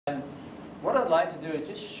what I'd like to do is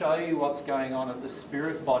just show you what's going on at the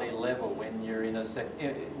spirit body level when you're in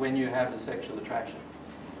when you have a sexual attraction.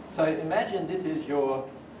 So imagine this is your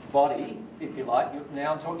body, if you like.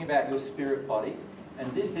 Now I'm talking about your spirit body,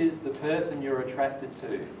 and this is the person you're attracted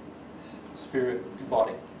to, spirit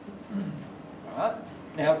body. All right?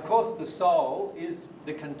 Now, of course, the soul is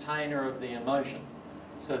the container of the emotion.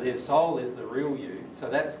 So the soul is the real you. So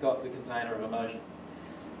that's got the container of emotion.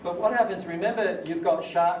 But what happens, remember, you've got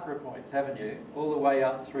chakra points, haven't you? All the way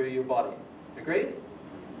up through your body. Agreed?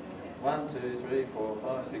 1, 2, 3, 4,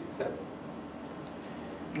 5, 6, 7.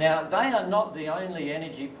 Now, they are not the only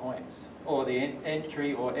energy points or the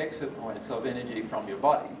entry or exit points of energy from your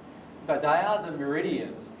body, but they are the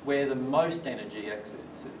meridians where the most energy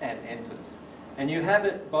exits and enters. And you have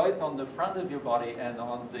it both on the front of your body and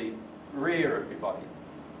on the rear of your body.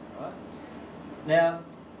 Right? Now,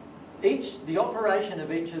 the operation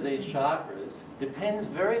of each of these chakras depends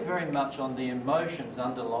very, very much on the emotions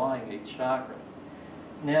underlying each chakra.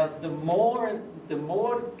 Now, the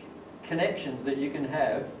more connections that you can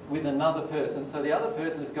have with another person, so the other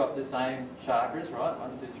person's got the same chakras, right?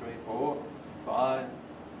 1, 2, 3, 4, 5,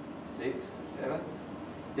 6, 7.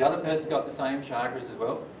 The other person's got the same chakras as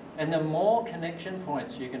well. And the more connection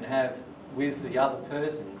points you can have with the other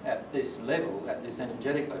person at this level, at this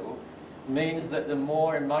energetic level, means that the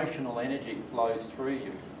more emotional energy flows through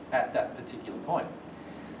you at that particular point.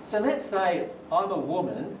 So let's say I'm a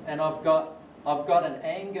woman and I've got an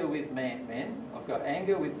anger with men. I've got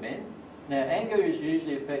anger with men. Now, anger is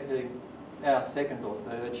usually affecting our second or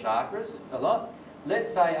third chakras a lot.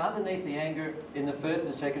 Let's say underneath the anger in the first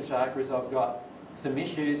and second chakras, I've got some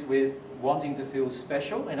issues with wanting to feel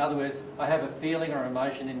special. In other words, I have a feeling or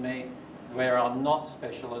emotion in me where I'm not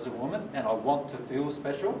special as a woman and I want to feel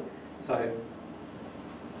special. So,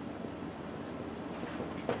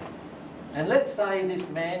 and let's say this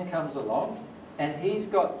man comes along and he's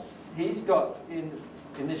got in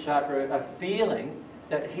this chakra a feeling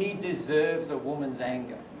that he deserves a woman's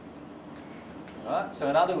anger. Right? So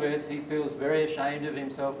in other words, he feels very ashamed of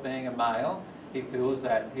himself being a male. He feels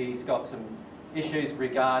that he's got some issues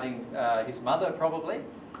regarding his mother probably,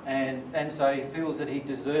 and so he feels that he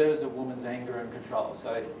deserves a woman's anger and control.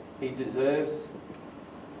 So he deserves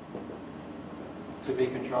to be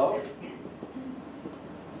controlled.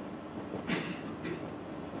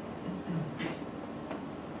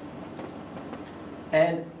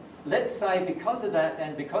 And let's say because of that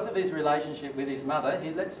and because of his relationship with his mother,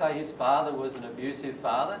 let's say his father was an abusive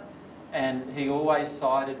father and he always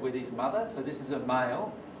sided with his mother. So this is a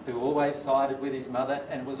male who always sided with his mother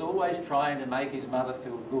and was always trying to make his mother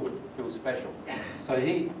feel good, feel special. So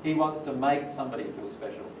he wants to make somebody feel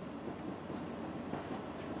special.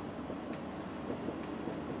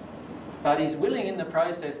 But he's willing in the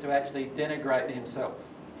process to actually denigrate himself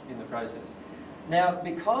in the process. Now,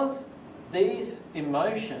 because these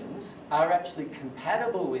emotions are actually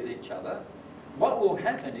compatible with each other, what will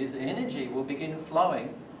happen is energy will begin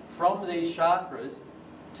flowing from these chakras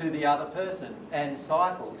to the other person and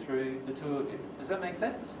cycle through the two of you. Does that make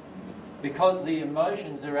sense? Because the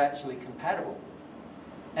emotions are actually compatible.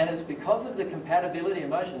 And it's because of the compatibility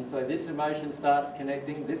emotions, so this emotion starts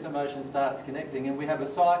connecting, this emotion starts connecting, and we have a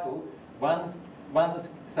cycle. One's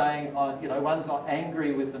saying, one's not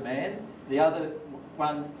angry with the man, the other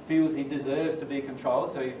one feels he deserves to be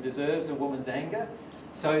controlled, so he deserves a woman's anger.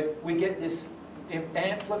 So we get this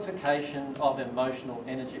amplification of emotional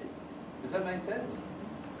energy. Does that make sense?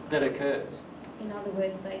 That occurs. In other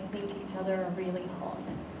words, they think each other are really hot.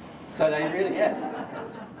 So they really, yeah.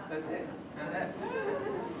 That's it.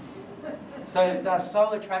 So they're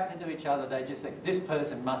so attracted to each other, they just think, this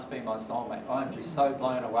person must be my soulmate. I'm just so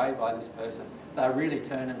blown away by this person. They're really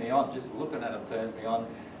turning me on. Just looking at them turns me on.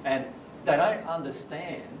 And they don't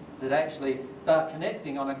understand that actually they're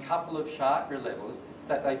connecting on a couple of chakra levels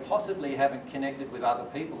that they possibly haven't connected with other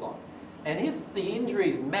people on. And if the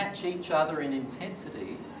injuries match each other in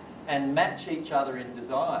intensity and match each other in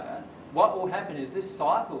desire, what will happen is this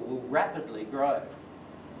cycle will rapidly grow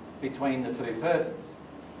between the two persons.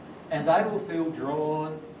 And they will feel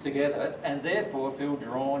drawn together and therefore feel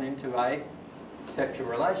drawn into a sexual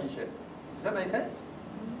relationship. Does that make sense?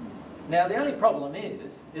 Now, the only problem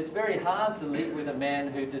is, it's very hard to live with a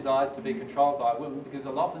man who desires to be controlled by a woman because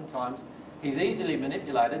oftentimes he's easily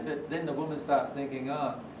manipulated, but then the woman starts thinking,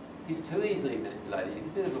 oh, he's too easily manipulated. He's a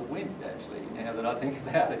bit of a wimp, actually, now that I think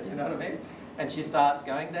about it, you know what I mean? And she starts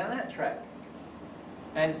going down that track.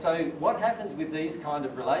 And so what happens with these kind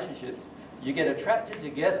of relationships, you get attracted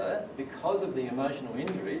together because of the emotional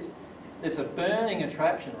injuries. There's a burning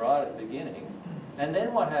attraction right at the beginning, And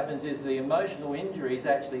then what happens is the emotional injuries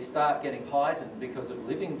actually start getting heightened because of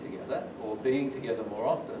living together or being together more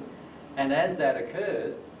often. And as that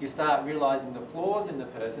occurs, you start realising the flaws in the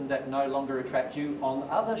person that no longer attract you on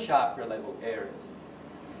other chakra level areas.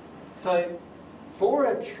 So for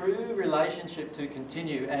a true relationship to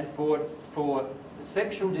continue and for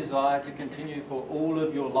sexual desire to continue for all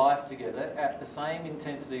of your life together at the same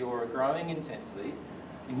intensity or a growing intensity,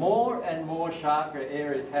 more and more chakra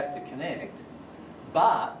areas have to connect,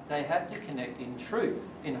 but they have to connect in truth,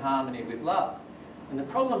 in harmony with love. And the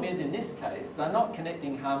problem is, in this case, they're not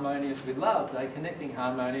connecting harmonious with love, they're connecting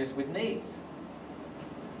harmonious with needs.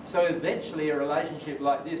 So eventually a relationship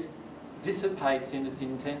like this dissipates in its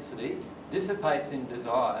intensity, dissipates in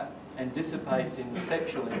desire, and dissipates in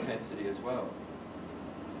sexual intensity as well.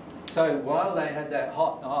 So while they had that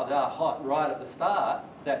they're hot right at the start,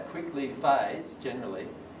 that quickly fades generally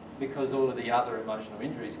because all of the other emotional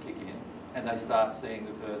injuries kick in and they start seeing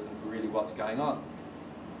the person for really what's going on.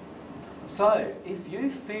 So if you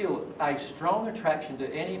feel a strong attraction to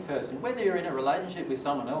any person, whether you're in a relationship with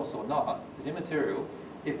someone else or not, is immaterial.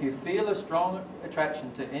 If you feel a strong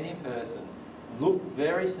attraction to any person, look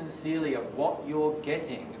very sincerely at what you're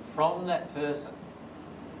getting from that person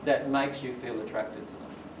that makes you feel attracted to them.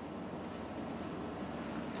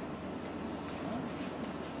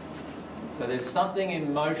 So there's something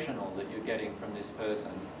emotional that you're getting from this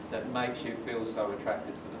person that makes you feel so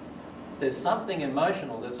attracted to them. There's something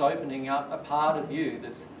emotional that's opening up a part of you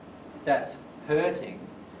that's hurting,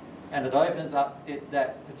 and it opens up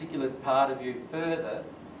that particular part of you further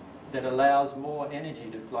that allows more energy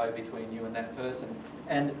to flow between you and that person,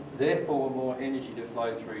 and therefore more energy to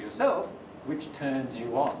flow through yourself, which turns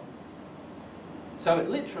you on. So it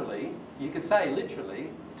literally, you could say literally,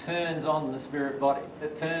 turns on the spirit body.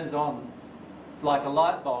 It turns on like a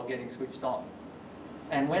light bulb getting switched on.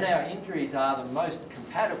 And when our injuries are the most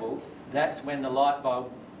compatible, that's when the light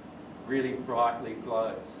bulb really brightly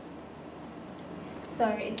glows. So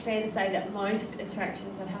it's fair to say that most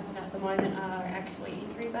attractions that happen at the moment are actually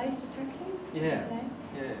injury-based attractions? Yeah.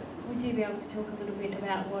 Yeah. Would you be able to talk a little bit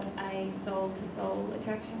about what a soul-to-soul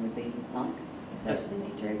attraction would be like? If that's an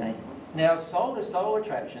injury-based one? Now, soul-to-soul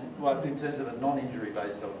attraction, well, in terms of a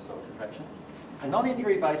non-injury-based soul-to-soul attraction, a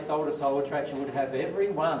non-injury-based soul-to-soul attraction would have every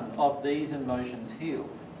one of these emotions healed.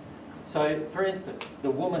 So, for instance, the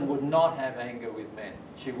woman would not have anger with men.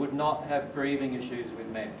 She would not have grieving issues with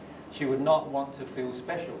men. She would not want to feel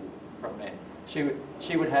special from men. She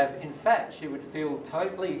would have, in fact, she would feel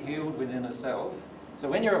totally healed within herself. So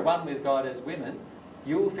when you're at one with God as women,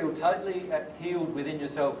 you will feel totally healed within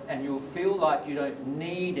yourself, and you'll feel like you don't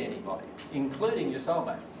need anybody, including your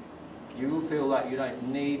soulmate. You will feel like you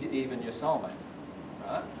don't need even your soulmate.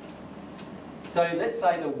 Right? So let's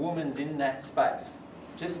say the woman's in that space.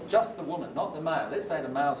 Just the woman, not the male. Let's say the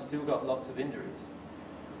male's still got lots of injuries.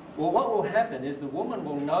 Well, what will happen is the woman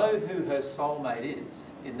will know who her soulmate is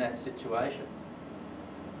in that situation,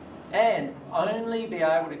 and only be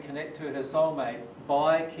able to connect to her soulmate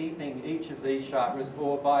by keeping each of these chakras,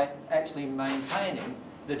 or by actually maintaining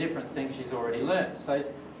the different things she's already learned. So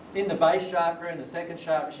in the base chakra, in the second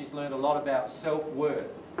chakra, she's learned a lot about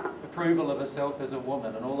self-worth, approval of herself as a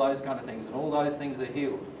woman, and all those kind of things, and all those things are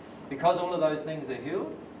healed. Because all of those things are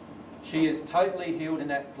healed, she is totally healed in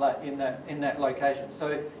that location.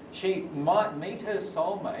 So she might meet her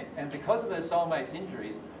soulmate, and because of her soulmate's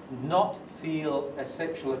injuries, not feel a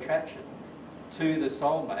sexual attraction to the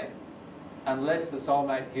soulmate unless the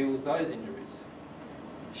soulmate heals those injuries.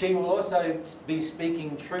 She will also be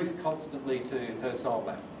speaking truth constantly to her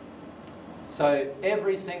soulmate. So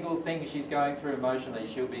every single thing she's going through emotionally,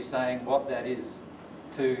 she'll be saying what that is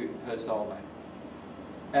to her soulmate.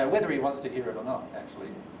 Whether he wants to hear it or not, actually.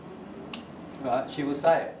 Right? She will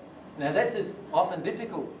say it. Now this is often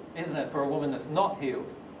difficult, isn't it, for a woman that's not healed?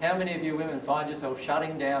 How many of you women find yourself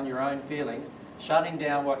shutting down your own feelings, shutting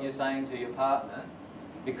down what you're saying to your partner,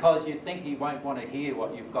 because you think he won't want to hear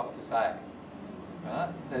what you've got to say? Right?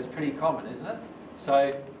 That's pretty common, isn't it?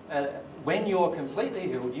 So when you're completely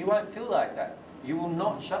healed, you won't feel like that. You will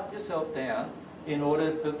not shut yourself down in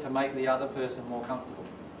order to make the other person more comfortable.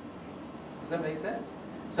 Does that make sense?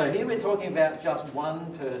 So here we're talking about just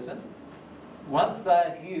one person. Once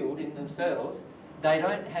they're healed in themselves, they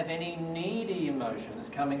don't have any needy emotions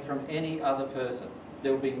coming from any other person.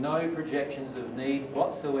 There will be no projections of need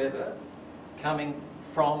whatsoever coming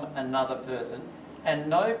from another person, and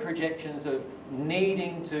no projections of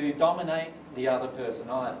needing to dominate the other person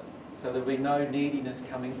either. So there will be no neediness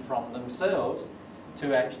coming from themselves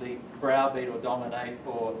to actually browbeat or dominate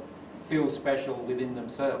or feel special within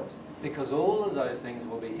themselves, because all of those things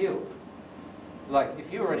will be healed. Like,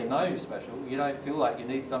 if you already know you're special, you don't feel like you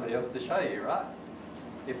need somebody else to show you, right?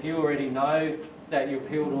 If you already know that you've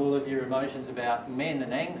healed all of your emotions about men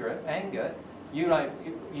and anger,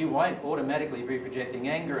 you won't automatically be projecting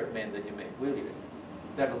anger at men that you meet, will you?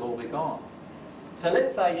 That'll all be gone. So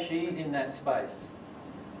let's say she's in that space.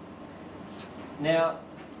 Now,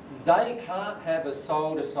 they can't have a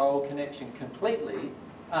soul-to-soul connection completely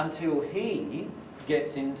until he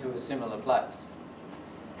gets into a similar place.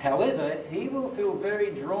 However, he will feel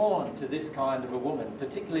very drawn to this kind of a woman,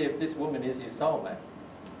 particularly if this woman is his soulmate.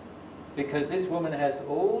 Because this woman has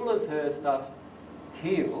all of her stuff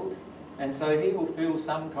healed, and so he will feel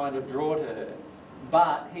some kind of draw to her.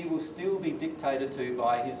 But he will still be dictated to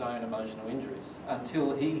by his own emotional injuries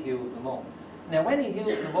until he heals them all. Now, when he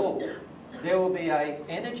heals them all, there will be an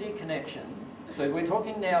energy connection. So we're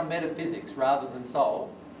talking now metaphysics rather than soul.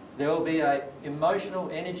 There will be an emotional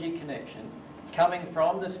energy connection coming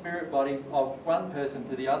from the spirit body of one person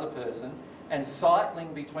to the other person and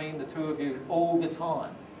cycling between the two of you all the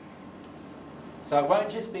time. So it won't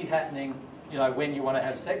just be happening, you know, when you want to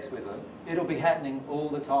have sex with them. It'll be happening all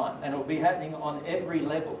the time, and it'll be happening on every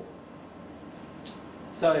level.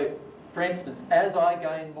 So, for instance, as I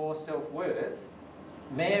gain more self-worth,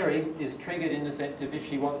 Mary is triggered in the sense of if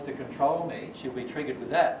she wants to control me, she'll be triggered with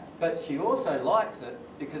that. But she also likes it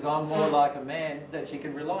because I'm more like a man that she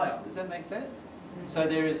can rely on. Does that make sense? So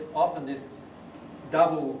there is often this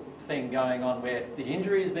double thing going on where the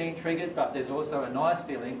injury is being triggered, but there's also a nice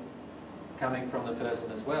feeling coming from the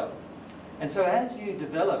person as well. And so as you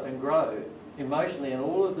develop and grow emotionally and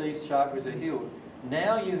all of these chakras are healed,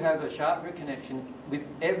 now you have a chakra connection with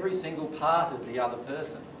every single part of the other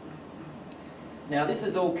person. Now this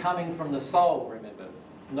is all coming from the soul, remember,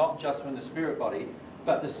 not just from the spirit body,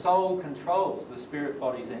 but the soul controls the spirit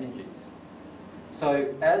body's energies.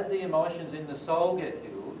 So as the emotions in the soul get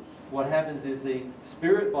healed, what happens is the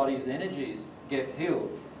spirit body's energies get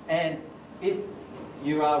healed. And if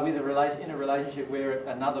you are in a relationship where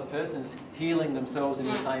another person's healing themselves in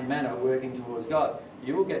the same manner, working towards God,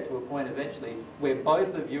 you will get to a point eventually where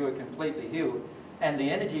both of you are completely healed, and the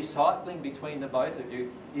energy cycling between the both of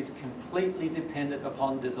you is completely dependent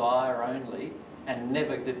upon desire only and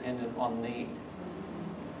never dependent on need.